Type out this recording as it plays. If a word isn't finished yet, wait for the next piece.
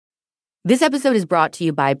This episode is brought to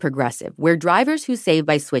you by Progressive, where drivers who save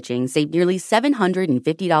by switching save nearly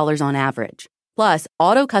 $750 on average. Plus,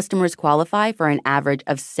 auto customers qualify for an average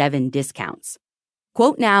of 7 discounts.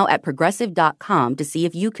 Quote now at Progressive.com to see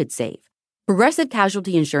if you could save. Progressive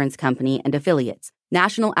Casualty Insurance Company and Affiliates.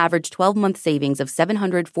 National average 12-month savings of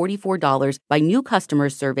 $744 by new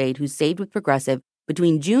customers surveyed who saved with Progressive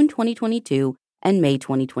between June 2022 and May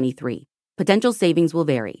 2023. Potential savings will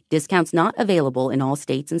vary. Discounts not available in all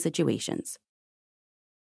states and situations.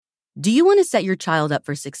 Do you want to set your child up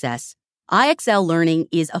for success? IXL Learning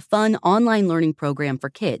is a fun online learning program for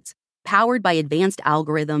kids. Powered by advanced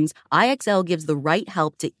algorithms, IXL gives the right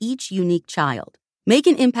help to each unique child. Make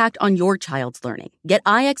an impact on your child's learning. Get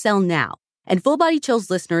IXL now. And Full Body Chills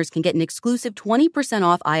listeners can get an exclusive 20%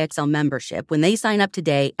 off IXL membership when they sign up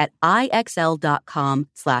today at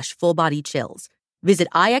IXL.com/fullbodychills. Visit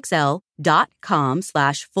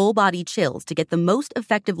IXL.com/fullbodychills to get the most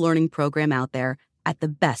effective learning program out there at the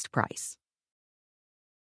best price.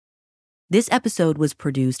 This episode was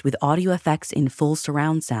produced with audio effects in full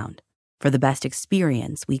surround sound. For the best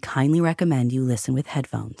experience, we kindly recommend you listen with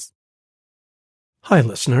headphones. Hi,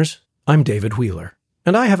 listeners. I'm David Wheeler,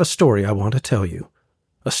 and I have a story I want to tell you.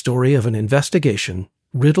 A story of an investigation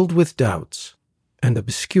riddled with doubts and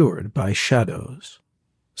obscured by shadows.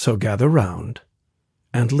 So gather round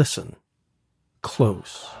and listen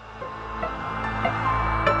close.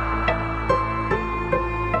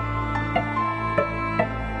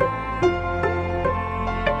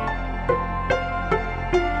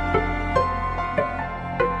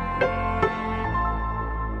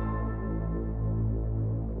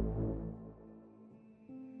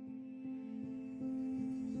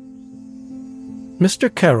 Mr.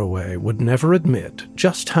 Carroway would never admit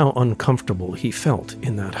just how uncomfortable he felt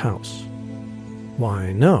in that house.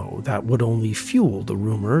 Why, no, that would only fuel the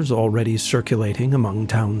rumors already circulating among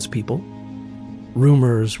townspeople.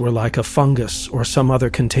 Rumors were like a fungus or some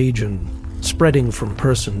other contagion, spreading from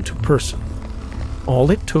person to person.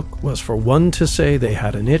 All it took was for one to say they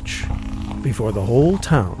had an itch before the whole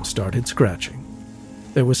town started scratching.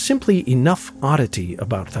 There was simply enough oddity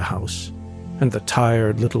about the house and the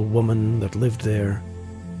tired little woman that lived there,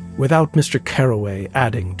 without Mr. Carroway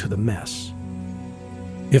adding to the mess.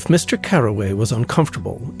 If Mr. Carroway was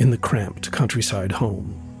uncomfortable in the cramped countryside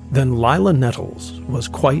home, then Lila Nettles was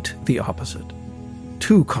quite the opposite.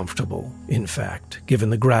 Too comfortable, in fact, given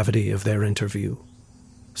the gravity of their interview.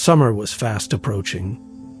 Summer was fast approaching,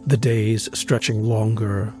 the days stretching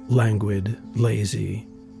longer, languid, lazy.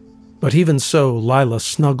 But even so, Lila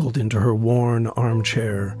snuggled into her worn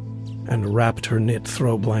armchair and wrapped her knit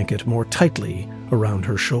throw blanket more tightly around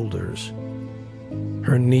her shoulders.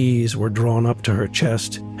 Her knees were drawn up to her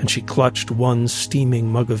chest, and she clutched one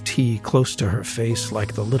steaming mug of tea close to her face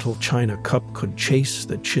like the little china cup could chase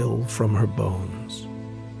the chill from her bones.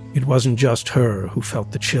 It wasn't just her who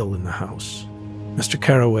felt the chill in the house. Mr.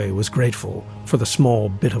 Carroway was grateful for the small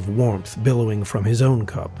bit of warmth billowing from his own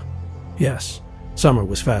cup. Yes, summer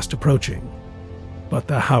was fast approaching, but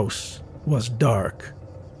the house was dark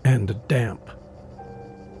and damp.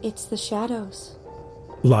 It's the shadows,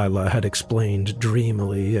 Lila had explained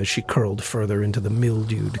dreamily as she curled further into the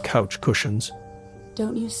mildewed couch cushions.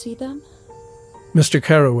 Don't you see them? Mr.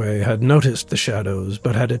 Carroway had noticed the shadows,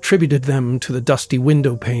 but had attributed them to the dusty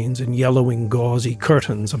window panes and yellowing gauzy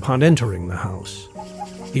curtains upon entering the house.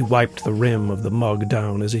 He wiped the rim of the mug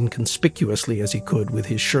down as inconspicuously as he could with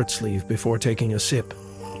his shirt sleeve before taking a sip.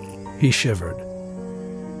 He shivered.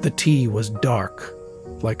 The tea was dark,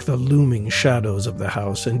 like the looming shadows of the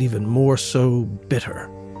house, and even more so bitter.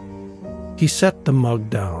 He set the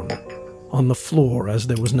mug down on the floor as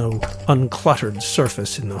there was no uncluttered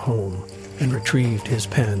surface in the home, and retrieved his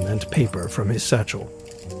pen and paper from his satchel.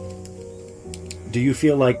 Do you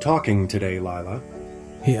feel like talking today, Lila?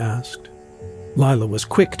 He asked. Lila was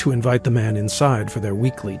quick to invite the man inside for their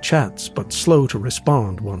weekly chats, but slow to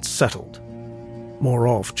respond once settled. More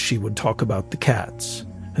oft she would talk about the cats,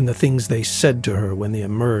 and the things they said to her when they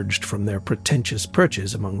emerged from their pretentious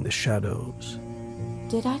perches among the shadows.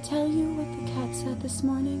 Did I tell you what the cat said this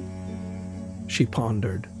morning? She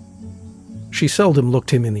pondered. She seldom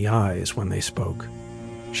looked him in the eyes when they spoke.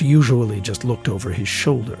 She usually just looked over his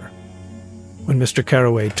shoulder. When Mr.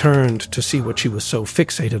 Carroway turned to see what she was so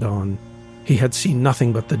fixated on, he had seen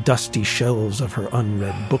nothing but the dusty shelves of her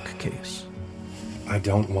unread bookcase. I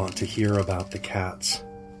don't want to hear about the cats,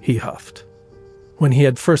 he huffed. When he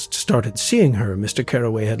had first started seeing her, Mr.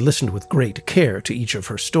 Carroway had listened with great care to each of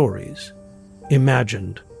her stories,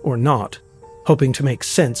 imagined or not, hoping to make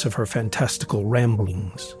sense of her fantastical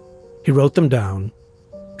ramblings. He wrote them down,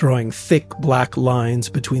 drawing thick black lines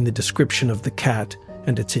between the description of the cat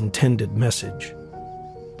and its intended message.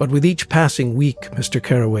 But with each passing week, Mr.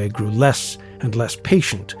 Carroway grew less and less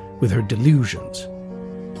patient with her delusions.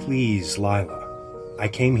 Please, Lila. I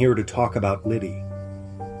came here to talk about Liddy.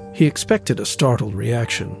 He expected a startled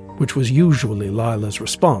reaction, which was usually Lila's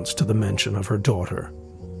response to the mention of her daughter.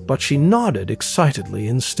 But she nodded excitedly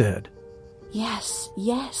instead. Yes,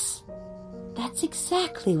 yes. That's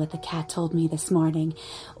exactly what the cat told me this morning.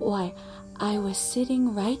 Why, I was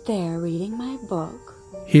sitting right there reading my book.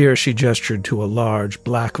 Here she gestured to a large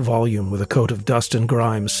black volume with a coat of dust and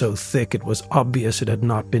grime so thick it was obvious it had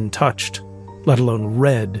not been touched, let alone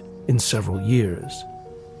read, in several years.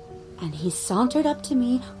 And he sauntered up to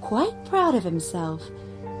me, quite proud of himself.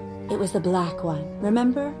 It was the black one,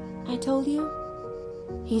 remember I told you?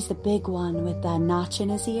 He's the big one with the notch in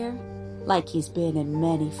his ear. Like he's been in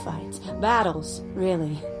many fights. Battles,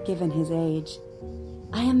 really, given his age.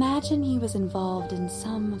 I imagine he was involved in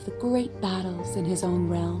some of the great battles in his own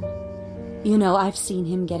realm. You know, I've seen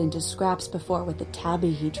him get into scraps before with the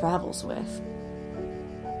tabby he travels with.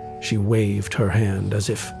 She waved her hand as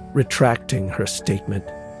if retracting her statement.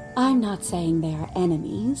 I'm not saying they're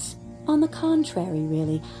enemies. On the contrary,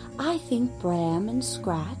 really. I think Bram and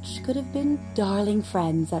Scratch could have been darling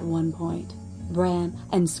friends at one point. Bram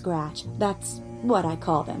and Scratch, that's what I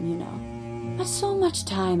call them, you know. But so much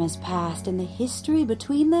time has passed in the history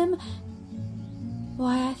between them.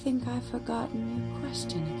 Why, I think I've forgotten your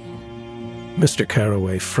question again. Mr.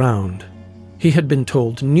 Carroway frowned. He had been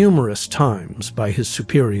told numerous times by his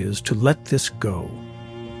superiors to let this go.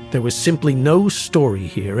 There was simply no story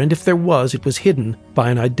here, and if there was, it was hidden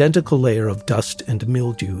by an identical layer of dust and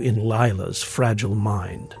mildew in Lila's fragile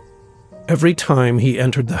mind. Every time he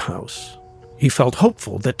entered the house, he felt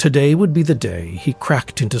hopeful that today would be the day he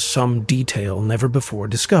cracked into some detail never before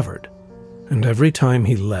discovered. And every time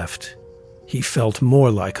he left, he felt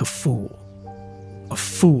more like a fool. A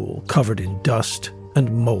fool covered in dust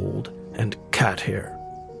and mold and cat hair.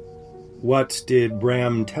 What did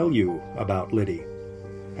Bram tell you about Liddy?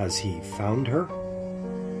 Has he found her?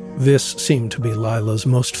 This seemed to be Lila's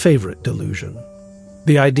most favorite delusion.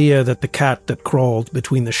 The idea that the cat that crawled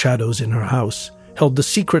between the shadows in her house held the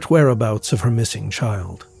secret whereabouts of her missing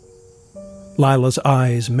child. Lila's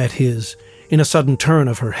eyes met his in a sudden turn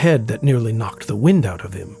of her head that nearly knocked the wind out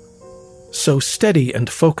of him. So steady and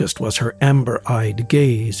focused was her amber-eyed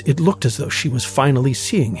gaze, it looked as though she was finally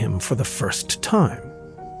seeing him for the first time.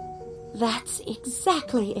 That's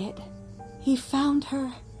exactly it. He found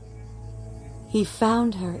her. He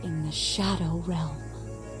found her in the Shadow Realm.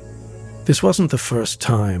 This wasn't the first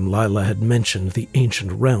time Lila had mentioned the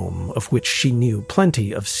ancient realm, of which she knew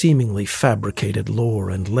plenty of seemingly fabricated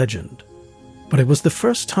lore and legend. But it was the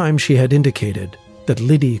first time she had indicated that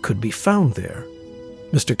Liddy could be found there.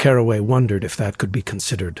 Mr. Carroway wondered if that could be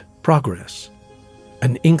considered progress,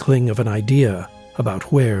 an inkling of an idea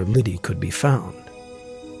about where Liddy could be found.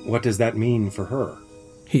 What does that mean for her?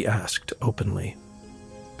 He asked openly.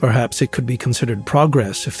 Perhaps it could be considered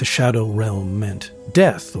progress if the Shadow Realm meant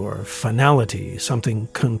death or finality, something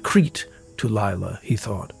concrete to Lila, he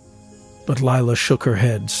thought. But Lila shook her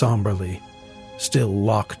head somberly, still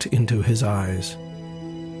locked into his eyes.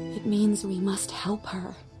 It means we must help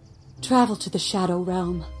her. Travel to the Shadow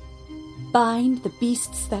Realm. Bind the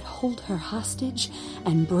beasts that hold her hostage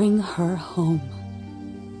and bring her home.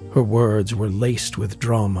 Her words were laced with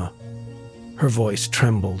drama. Her voice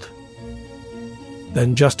trembled.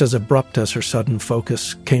 Then, just as abrupt as her sudden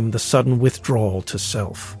focus, came the sudden withdrawal to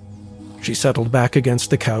self. She settled back against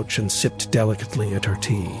the couch and sipped delicately at her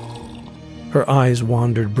tea. Her eyes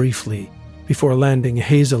wandered briefly before landing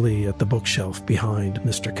hazily at the bookshelf behind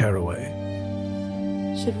Mr.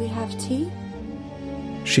 Carroway. Should we have tea?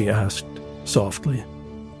 She asked softly.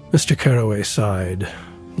 Mr. Carroway sighed,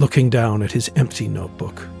 looking down at his empty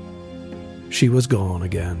notebook. She was gone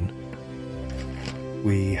again.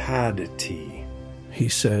 We had tea, he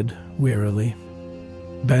said wearily,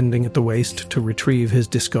 bending at the waist to retrieve his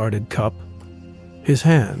discarded cup. His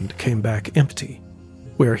hand came back empty.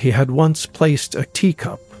 Where he had once placed a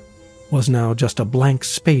teacup was now just a blank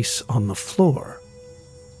space on the floor.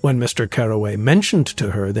 When Mr. Carroway mentioned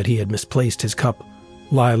to her that he had misplaced his cup,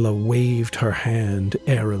 Lila waved her hand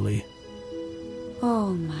airily.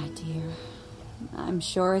 Oh, my dear. I'm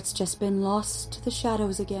sure it's just been lost to the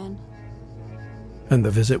shadows again. And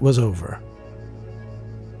the visit was over.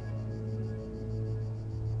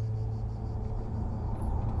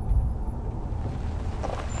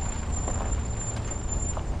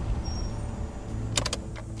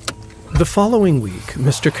 The following week,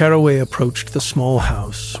 Mr. Carroway approached the small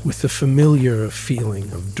house with the familiar feeling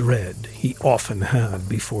of dread he often had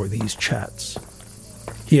before these chats.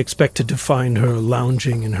 He expected to find her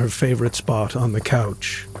lounging in her favorite spot on the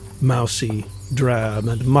couch, mousy, drab,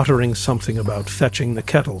 and muttering something about fetching the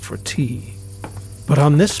kettle for tea. But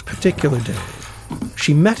on this particular day,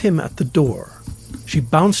 she met him at the door. She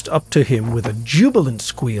bounced up to him with a jubilant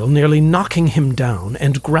squeal, nearly knocking him down,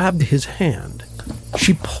 and grabbed his hand.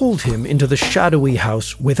 She pulled him into the shadowy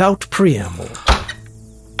house without preamble.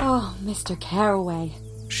 "Oh, Mr. Carroway,"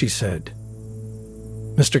 she said.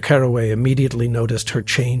 Mr. Carroway immediately noticed her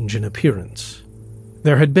change in appearance.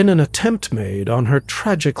 There had been an attempt made on her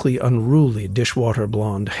tragically unruly dishwater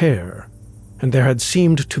blonde hair, and there had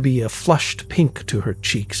seemed to be a flushed pink to her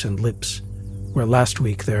cheeks and lips, where last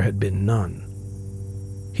week there had been none.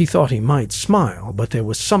 He thought he might smile, but there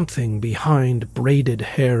was something behind braided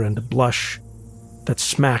hair and blush that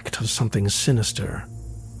smacked of something sinister.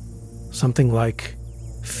 Something like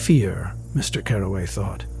fear, Mr. Carroway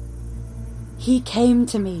thought. "He came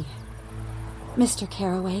to me. Mr.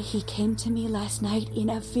 Carroway, he came to me last night in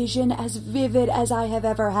a vision as vivid as I have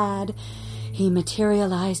ever had. He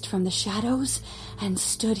materialized from the shadows and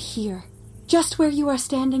stood here, just where you are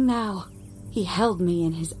standing now. He held me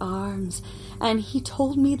in his arms, and he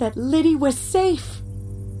told me that Liddy was safe."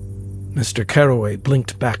 Mr. Carroway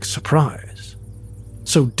blinked back surprise.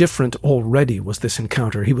 So different already was this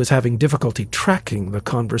encounter, he was having difficulty tracking the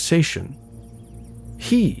conversation.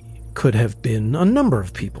 He could have been a number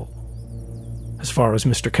of people. As far as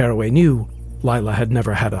Mr. Carroway knew, Lila had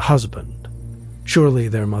never had a husband. Surely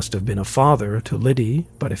there must have been a father to Liddy,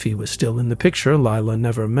 but if he was still in the picture, Lila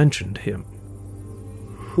never mentioned him.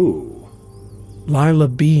 Who? Lila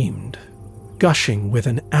beamed, gushing with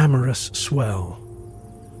an amorous swell.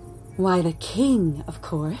 "Why, the king, of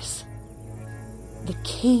course. The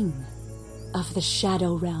king of the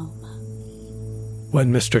Shadow Realm."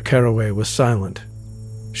 When Mr. Carroway was silent,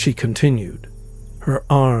 she continued. Her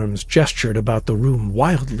arms gestured about the room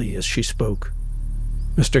wildly as she spoke.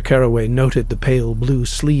 Mr. Carroway noted the pale blue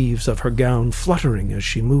sleeves of her gown fluttering as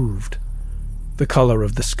she moved. The color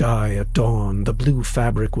of the sky at dawn, the blue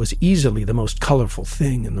fabric was easily the most colorful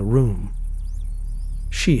thing in the room.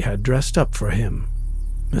 She had dressed up for him,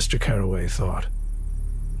 Mr. Carroway thought.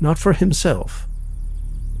 Not for himself,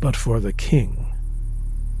 but for the king.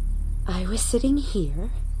 "I was sitting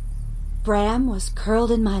here. Bram was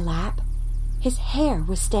curled in my lap. His hair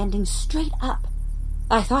was standing straight up.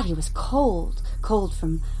 I thought he was cold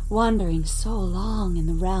from wandering so long in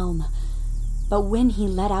the realm. But when he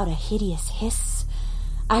let out a hideous hiss,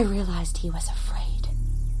 I realized he was afraid.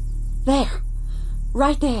 There,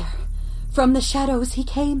 right there, from the shadows he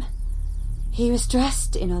came. He was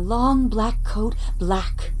dressed in a long black coat,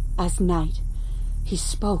 black as night. He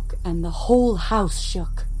spoke, and the whole house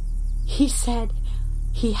shook. He said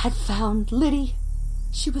he had found Liddy.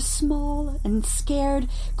 She was small and scared,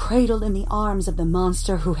 cradled in the arms of the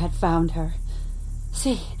monster who had found her.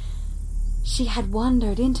 See, she had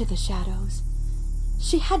wandered into the shadows.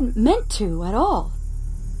 She hadn't meant to at all.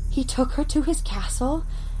 He took her to his castle,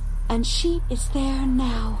 and she is there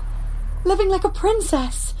now, living like a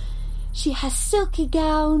princess. She has silky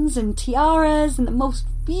gowns and tiaras and the most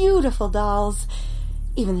beautiful dolls.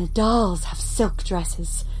 Even the dolls have silk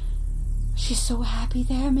dresses. She's so happy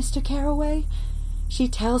there, Mr. Carroway. She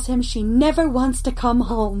tells him she never wants to come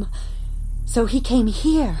home. So he came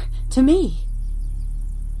here, to me."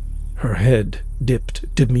 Her head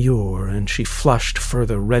dipped demure, and she flushed,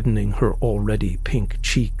 further reddening her already pink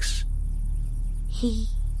cheeks. "He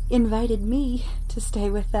invited me to stay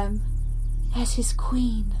with them as his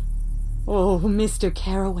queen. Oh, Mr.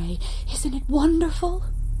 Carroway, isn't it wonderful?"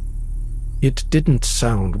 It didn't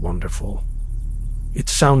sound wonderful. It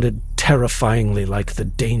sounded terrifyingly like the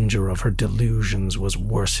danger of her delusions was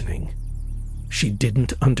worsening. She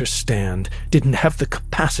didn't understand, didn't have the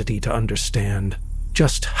capacity to understand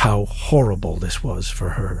just how horrible this was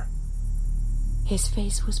for her. His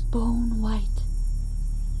face was bone white.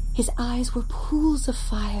 His eyes were pools of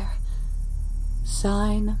fire.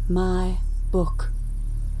 "Sign my book,"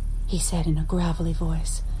 he said in a gravelly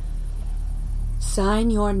voice. "Sign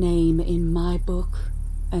your name in my book,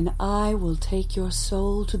 and I will take your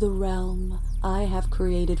soul to the realm I have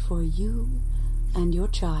created for you and your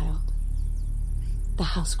child."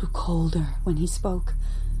 The house grew colder when he spoke.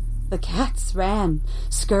 The cats ran,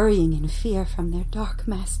 scurrying in fear from their dark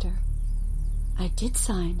master. I did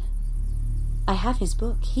sign. I have his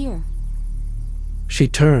book here. She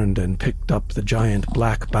turned and picked up the giant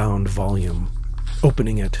black-bound volume,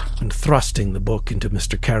 opening it and thrusting the book into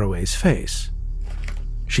Mr. Carroway's face.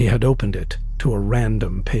 She had opened it to a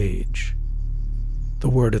random page. The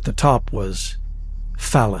word at the top was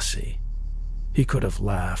fallacy. He could have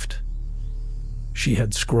laughed. She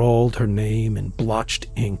had scrawled her name in blotched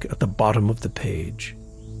ink at the bottom of the page.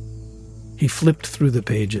 He flipped through the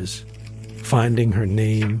pages, finding her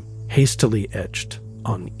name hastily etched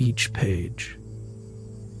on each page.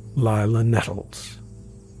 Lila Nettles.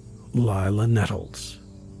 Lila Nettles.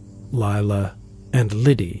 Lila and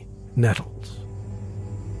Liddy Nettles.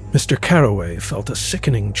 Mr. Carroway felt a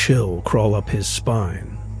sickening chill crawl up his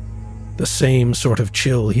spine. The same sort of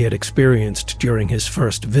chill he had experienced during his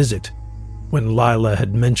first visit, when Lila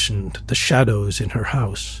had mentioned the shadows in her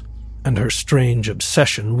house and her strange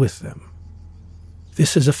obsession with them.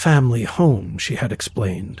 "This is a family home," she had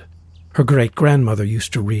explained. Her great-grandmother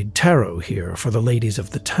used to read tarot here for the ladies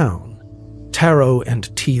of the town. Tarot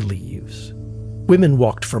and tea leaves. Women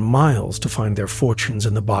walked for miles to find their fortunes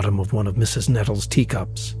in the bottom of one of Mrs. Nettles'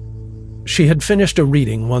 teacups. She had finished a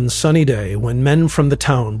reading one sunny day when men from the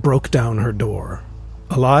town broke down her door.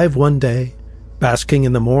 Alive one day, basking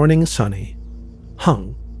in the morning sunny,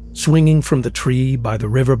 hung, swinging from the tree by the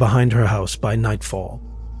river behind her house by nightfall.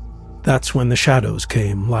 That's when the shadows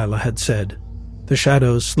came, Lila had said. The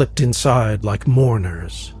shadows slipped inside like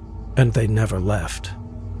mourners, and they never left.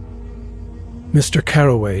 Mr.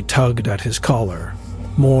 Carroway tugged at his collar,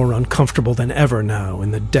 more uncomfortable than ever now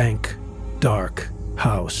in the dank, dark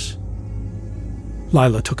house.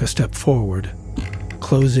 Lila took a step forward,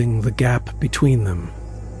 closing the gap between them.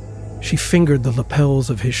 She fingered the lapels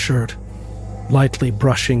of his shirt, lightly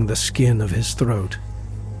brushing the skin of his throat.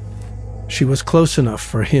 She was close enough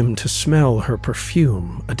for him to smell her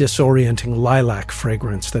perfume, a disorienting lilac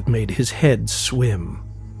fragrance that made his head swim.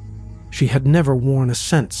 She had never worn a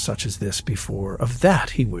scent such as this before, of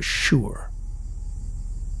that he was sure.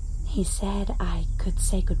 He said I could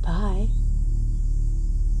say goodbye.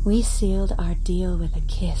 We sealed our deal with a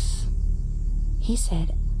kiss. He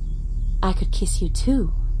said I could kiss you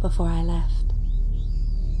too before I left.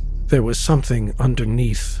 There was something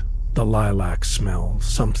underneath the lilac smell,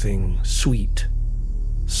 something sweet,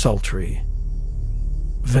 sultry.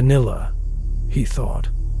 Vanilla, he thought.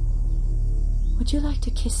 Would you like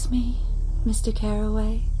to kiss me, Mr.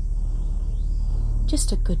 Carroway?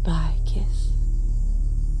 Just a goodbye kiss.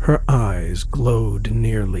 Her eyes glowed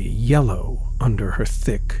nearly yellow under her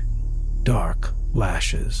thick, dark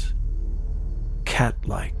lashes.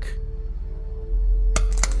 Cat-like.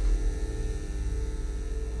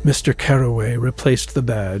 Mr. Carroway replaced the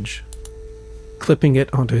badge, clipping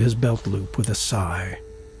it onto his belt loop with a sigh.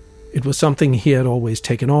 It was something he had always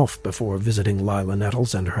taken off before visiting Lila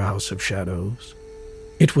Nettles and her House of Shadows.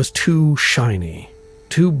 It was too shiny,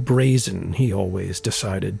 too brazen, he always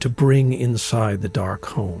decided, to bring inside the dark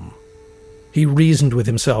home. He reasoned with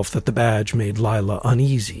himself that the badge made Lila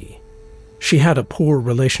uneasy. She had a poor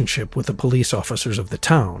relationship with the police officers of the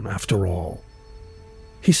town, after all.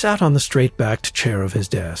 He sat on the straight-backed chair of his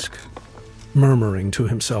desk, murmuring to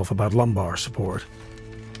himself about lumbar support,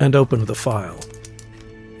 and opened the file.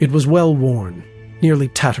 It was well worn, nearly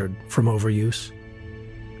tattered from overuse.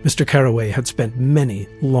 Mr. Carroway had spent many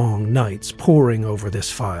long nights poring over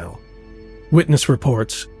this file. Witness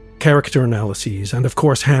reports, character analyses, and of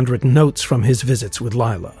course handwritten notes from his visits with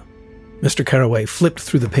Lila. Mr. Carroway flipped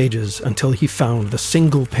through the pages until he found the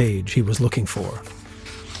single page he was looking for.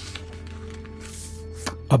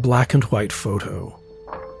 A black and white photo.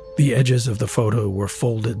 The edges of the photo were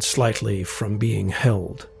folded slightly from being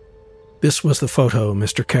held. This was the photo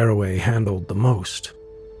Mr. Carroway handled the most.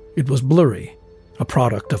 It was blurry, a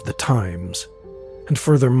product of the times, and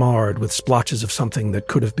further marred with splotches of something that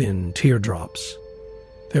could have been teardrops.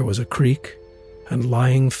 There was a creak, and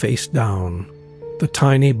lying face down, the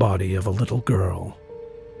tiny body of a little girl.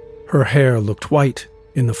 Her hair looked white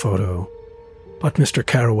in the photo, but Mr.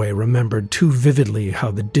 Carroway remembered too vividly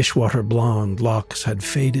how the dishwater blonde locks had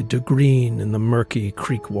faded to green in the murky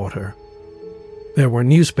creek water. There were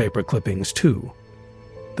newspaper clippings, too.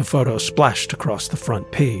 The photo splashed across the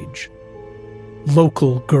front page.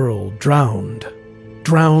 Local girl drowned.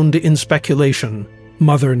 Drowned in speculation.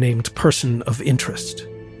 Mother named person of interest.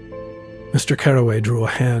 Mr. Carroway drew a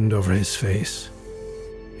hand over his face.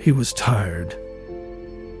 He was tired.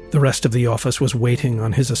 The rest of the office was waiting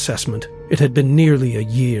on his assessment. It had been nearly a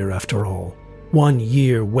year, after all. 1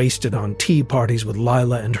 year wasted on tea parties with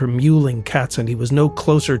Lila and her mewling cats, and he was no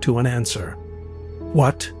closer to an answer.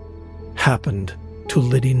 What happened to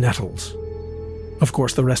Liddy Nettles? Of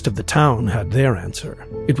course, the rest of the town had their answer.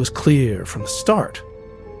 It was clear from the start.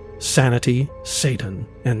 Sanity, Satan,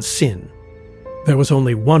 and sin. There was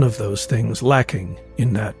only one of those things lacking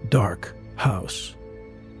in that dark house.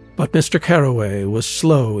 But Mr. Carroway was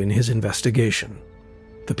slow in his investigation.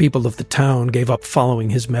 The people of the town gave up following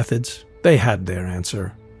his methods. They had their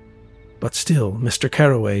answer. But still, Mr.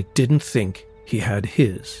 Carroway didn't think he had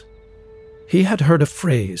his. He had heard a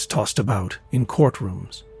phrase tossed about in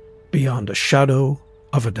courtrooms, beyond a shadow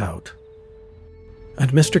of a doubt.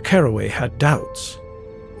 And Mr. Carroway had doubts.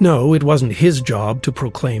 No, it wasn't his job to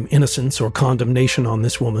proclaim innocence or condemnation on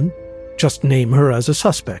this woman. Just name her as a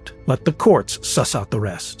suspect. Let the courts suss out the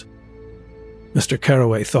rest. Mr.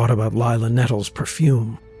 Carroway thought about Lila Nettles'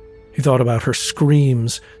 perfume. He thought about her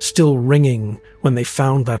screams still ringing when they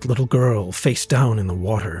found that little girl face down in the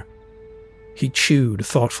water. He chewed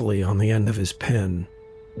thoughtfully on the end of his pen.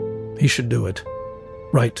 He should do it.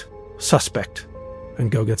 Write suspect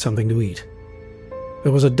and go get something to eat.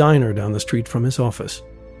 There was a diner down the street from his office.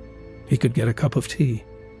 He could get a cup of tea.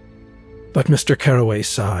 But Mr. Carroway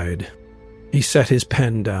sighed. He set his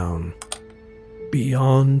pen down.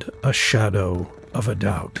 Beyond a shadow of a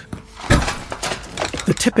doubt.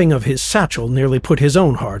 The tipping of his satchel nearly put his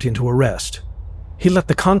own heart into arrest. He let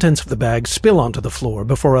the contents of the bag spill onto the floor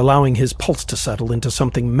before allowing his pulse to settle into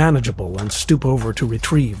something manageable and stoop over to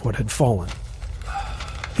retrieve what had fallen.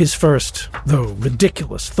 His first, though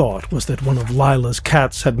ridiculous, thought was that one of Lila's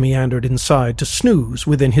cats had meandered inside to snooze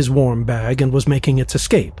within his warm bag and was making its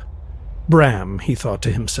escape. Bram, he thought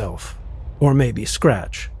to himself. Or maybe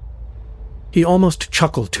Scratch. He almost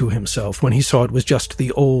chuckled to himself when he saw it was just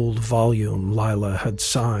the old volume Lila had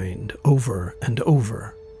signed over and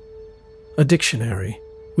over. A dictionary,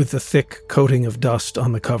 with the thick coating of dust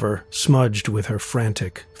on the cover smudged with her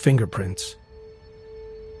frantic fingerprints.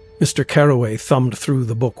 Mr. Carroway thumbed through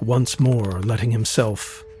the book once more, letting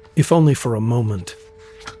himself, if only for a moment,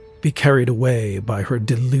 be carried away by her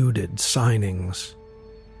deluded signings.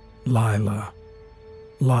 Lila,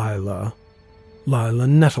 Lila, Lila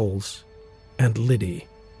Nettles, and Liddy,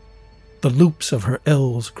 the loops of her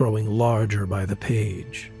L's growing larger by the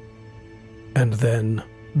page. And then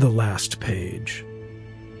the last page.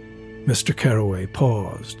 Mr. Carroway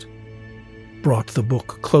paused, brought the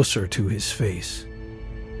book closer to his face.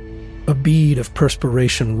 A bead of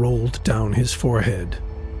perspiration rolled down his forehead,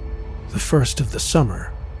 the first of the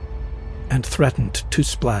summer, and threatened to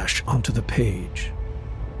splash onto the page.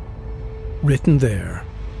 Written there,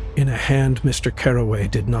 in a hand Mr. Carroway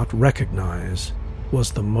did not recognize,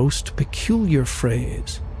 was the most peculiar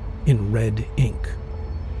phrase in red ink.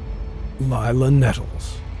 Lila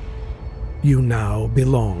Nettles, you now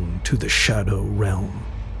belong to the Shadow Realm.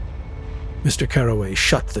 Mr. Carroway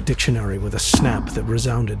shut the dictionary with a snap that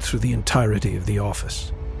resounded through the entirety of the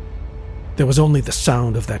office. There was only the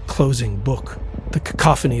sound of that closing book, the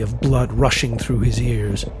cacophony of blood rushing through his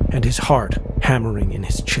ears, and his heart hammering in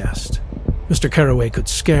his chest. Mr. Carroway could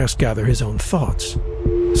scarce gather his own thoughts.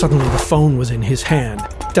 Suddenly the phone was in his hand.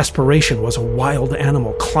 Desperation was a wild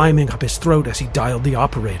animal climbing up his throat as he dialed the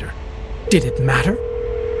operator. Did it matter?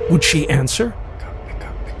 Would she answer?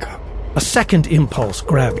 Pick up. A second impulse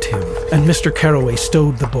grabbed him, and Mr. Carroway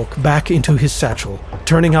stowed the book back into his satchel,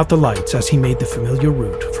 turning out the lights as he made the familiar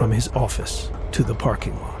route from his office to the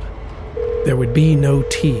parking lot. There would be no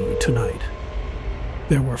tea tonight.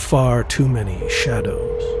 There were far too many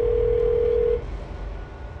shadows.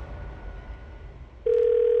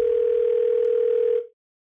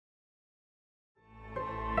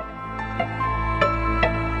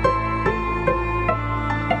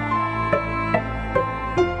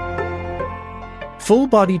 Full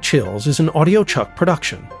Body Chills is an Audio Chuck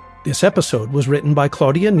production. This episode was written by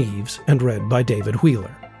Claudia Neves and read by David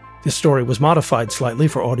Wheeler. This story was modified slightly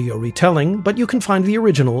for audio retelling, but you can find the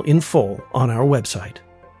original in full on our website.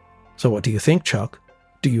 So what do you think, Chuck?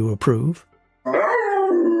 Do you approve?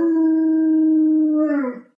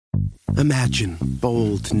 Imagine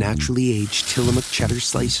bold, naturally aged Tillamook cheddar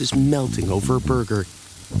slices melting over a burger,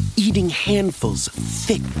 eating handfuls of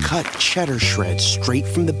thick-cut cheddar shreds straight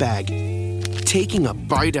from the bag, taking a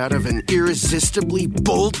bite out of an irresistibly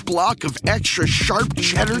bold block of extra sharp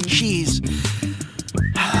cheddar cheese.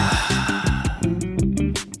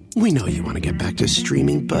 We know you want to get back to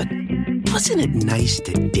streaming, but wasn't it nice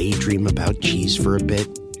to daydream about cheese for a bit?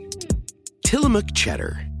 Tillamook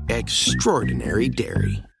Cheddar. Extraordinary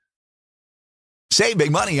dairy. Save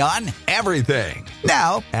big money on everything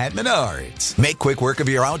now at Menards. Make quick work of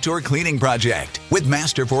your outdoor cleaning project with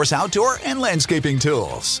Masterforce outdoor and landscaping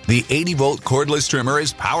tools. The 80-volt cordless trimmer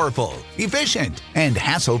is powerful, efficient, and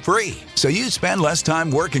hassle-free, so you spend less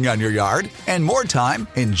time working on your yard and more time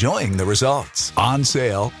enjoying the results. On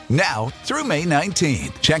sale now through May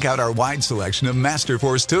 19th. Check out our wide selection of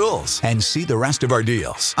Masterforce tools and see the rest of our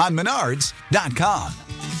deals on Menards.com.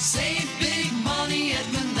 Save big